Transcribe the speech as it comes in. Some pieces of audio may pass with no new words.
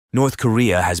North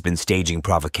Korea has been staging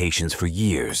provocations for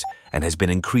years and has been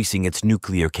increasing its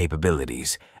nuclear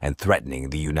capabilities and threatening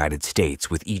the United States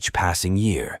with each passing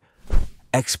year.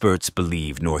 Experts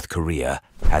believe North Korea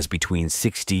has between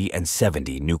 60 and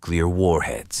 70 nuclear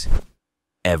warheads.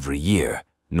 Every year,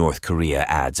 North Korea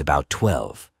adds about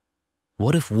 12.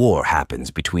 What if war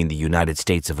happens between the United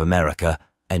States of America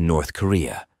and North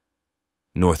Korea?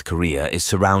 North Korea is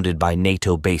surrounded by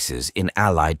NATO bases in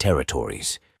Allied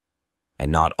territories.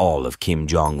 And not all of Kim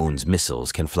Jong-un's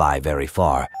missiles can fly very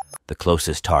far. The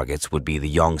closest targets would be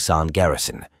the Yongsan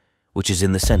Garrison, which is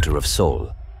in the center of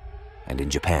Seoul. And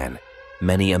in Japan,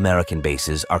 many American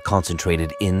bases are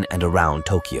concentrated in and around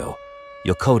Tokyo.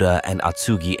 Yokota and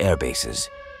Atsugi air bases,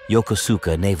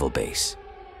 Yokosuka naval base.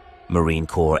 Marine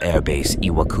Corps Air Base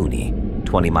Iwakuni,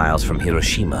 20 miles from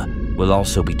Hiroshima, will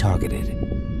also be targeted.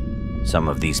 Some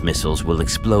of these missiles will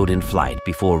explode in flight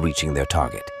before reaching their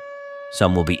target.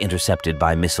 Some will be intercepted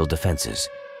by missile defenses.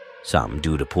 Some,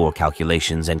 due to poor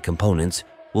calculations and components,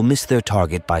 will miss their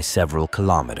target by several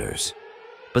kilometers.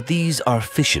 But these are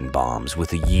fission bombs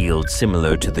with a yield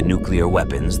similar to the nuclear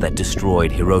weapons that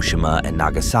destroyed Hiroshima and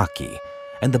Nagasaki,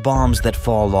 and the bombs that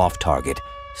fall off target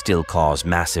still cause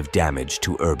massive damage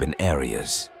to urban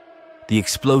areas. The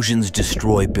explosions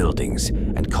destroy buildings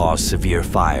and cause severe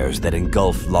fires that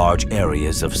engulf large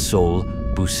areas of Seoul,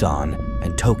 Busan,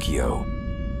 and Tokyo.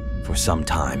 For some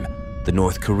time, the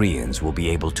North Koreans will be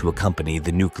able to accompany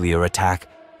the nuclear attack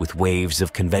with waves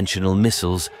of conventional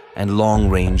missiles and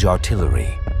long-range artillery.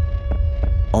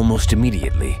 Almost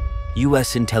immediately,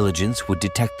 U.S. intelligence would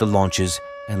detect the launches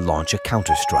and launch a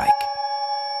counterstrike.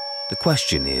 The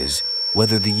question is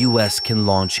whether the U.S. can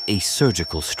launch a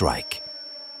surgical strike.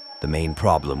 The main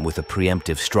problem with a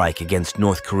preemptive strike against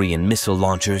North Korean missile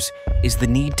launchers is the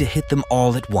need to hit them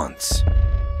all at once.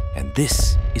 And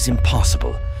this is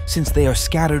impossible since they are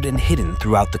scattered and hidden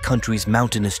throughout the country's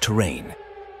mountainous terrain.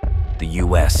 The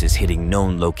U.S. is hitting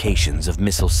known locations of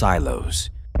missile silos.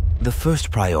 The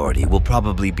first priority will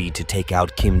probably be to take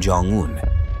out Kim Jong-un.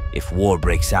 If war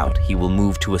breaks out, he will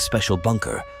move to a special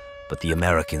bunker, but the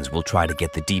Americans will try to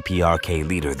get the DPRK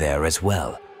leader there as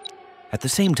well. At the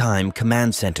same time,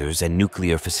 command centers and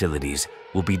nuclear facilities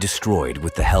will be destroyed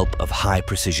with the help of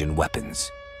high-precision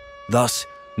weapons. Thus,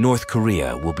 North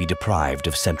Korea will be deprived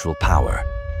of central power.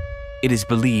 It is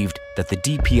believed that the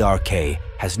DPRK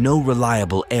has no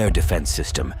reliable air defense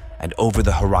system and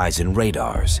over-the-horizon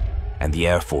radars, and the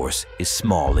Air Force is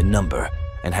small in number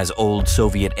and has old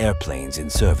Soviet airplanes in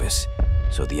service,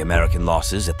 so the American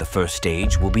losses at the first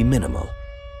stage will be minimal.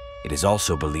 It is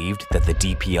also believed that the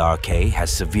DPRK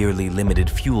has severely limited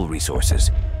fuel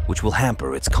resources, which will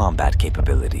hamper its combat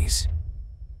capabilities.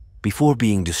 Before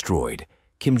being destroyed,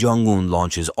 Kim Jong-un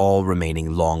launches all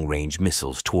remaining long-range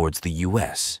missiles towards the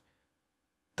U.S.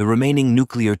 The remaining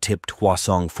nuclear-tipped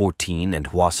Hwasong-14 and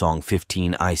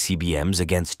Hwasong-15 ICBMs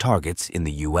against targets in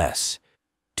the U.S.,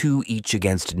 2 each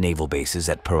against naval bases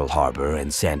at Pearl Harbor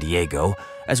and San Diego,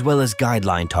 as well as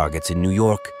guideline targets in New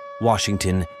York,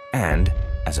 Washington, and,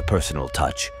 as a personal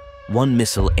touch, 1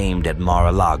 missile aimed at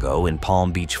Mar-a-Lago in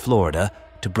Palm Beach, Florida,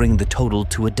 to bring the total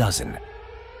to a dozen.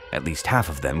 At least half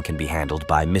of them can be handled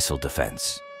by missile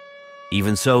defense.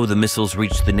 Even so, the missiles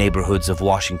reached the neighborhoods of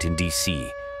Washington,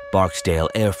 D.C., Barksdale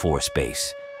Air Force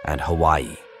Base, and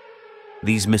Hawaii.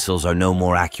 These missiles are no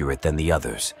more accurate than the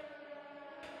others.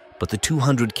 But the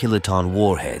 200-kiloton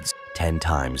warheads, 10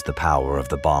 times the power of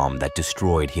the bomb that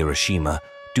destroyed Hiroshima,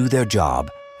 do their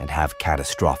job and have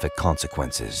catastrophic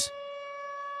consequences.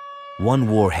 One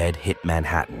warhead hit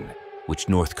Manhattan, which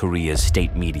North Korea's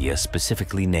state media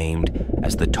specifically named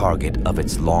as the target of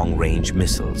its long-range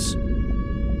missiles.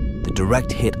 The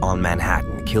direct hit on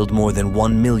Manhattan killed more than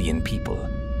 1 million people.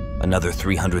 Another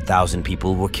 300,000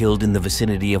 people were killed in the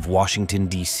vicinity of Washington,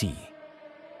 D.C.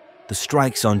 The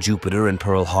strikes on Jupiter and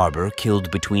Pearl Harbor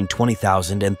killed between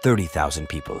 20,000 and 30,000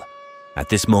 people. At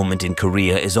this moment in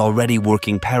Korea is already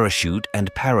working parachute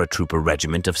and paratrooper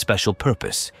regiment of special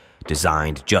purpose,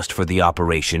 designed just for the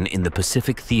operation in the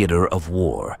Pacific Theater of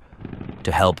War.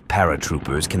 To help,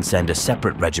 paratroopers can send a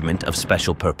separate regiment of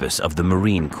special purpose of the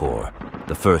Marine Corps,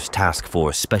 the 1st Task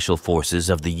Force Special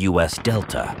Forces of the U.S.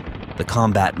 Delta, the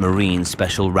Combat Marine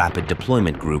Special Rapid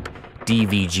Deployment Group,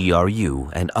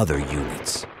 DVGRU, and other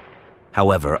units.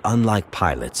 However, unlike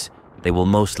pilots, they will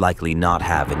most likely not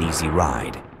have an easy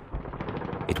ride.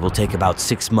 It will take about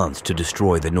 6 months to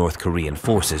destroy the North Korean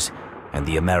forces, and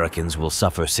the Americans will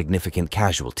suffer significant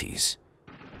casualties.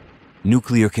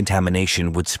 Nuclear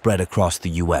contamination would spread across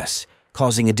the U.S.,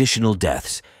 causing additional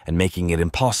deaths and making it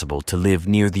impossible to live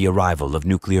near the arrival of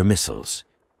nuclear missiles.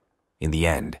 In the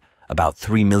end, about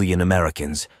 3 million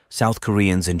Americans, South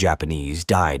Koreans, and Japanese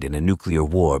died in a nuclear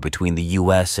war between the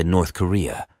US and North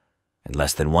Korea, and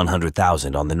less than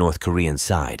 100,000 on the North Korean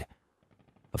side.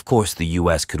 Of course, the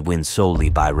US could win solely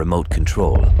by remote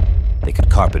control. They could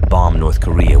carpet bomb North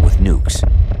Korea with nukes,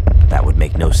 but that would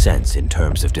make no sense in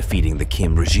terms of defeating the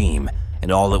Kim regime,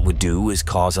 and all it would do is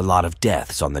cause a lot of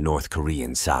deaths on the North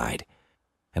Korean side.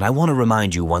 And I want to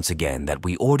remind you once again that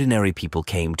we ordinary people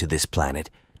came to this planet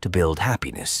to build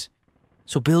happiness.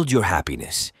 So build your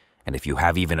happiness, and if you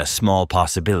have even a small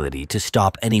possibility to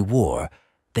stop any war,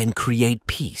 then create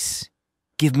peace.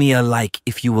 Give me a like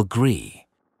if you agree.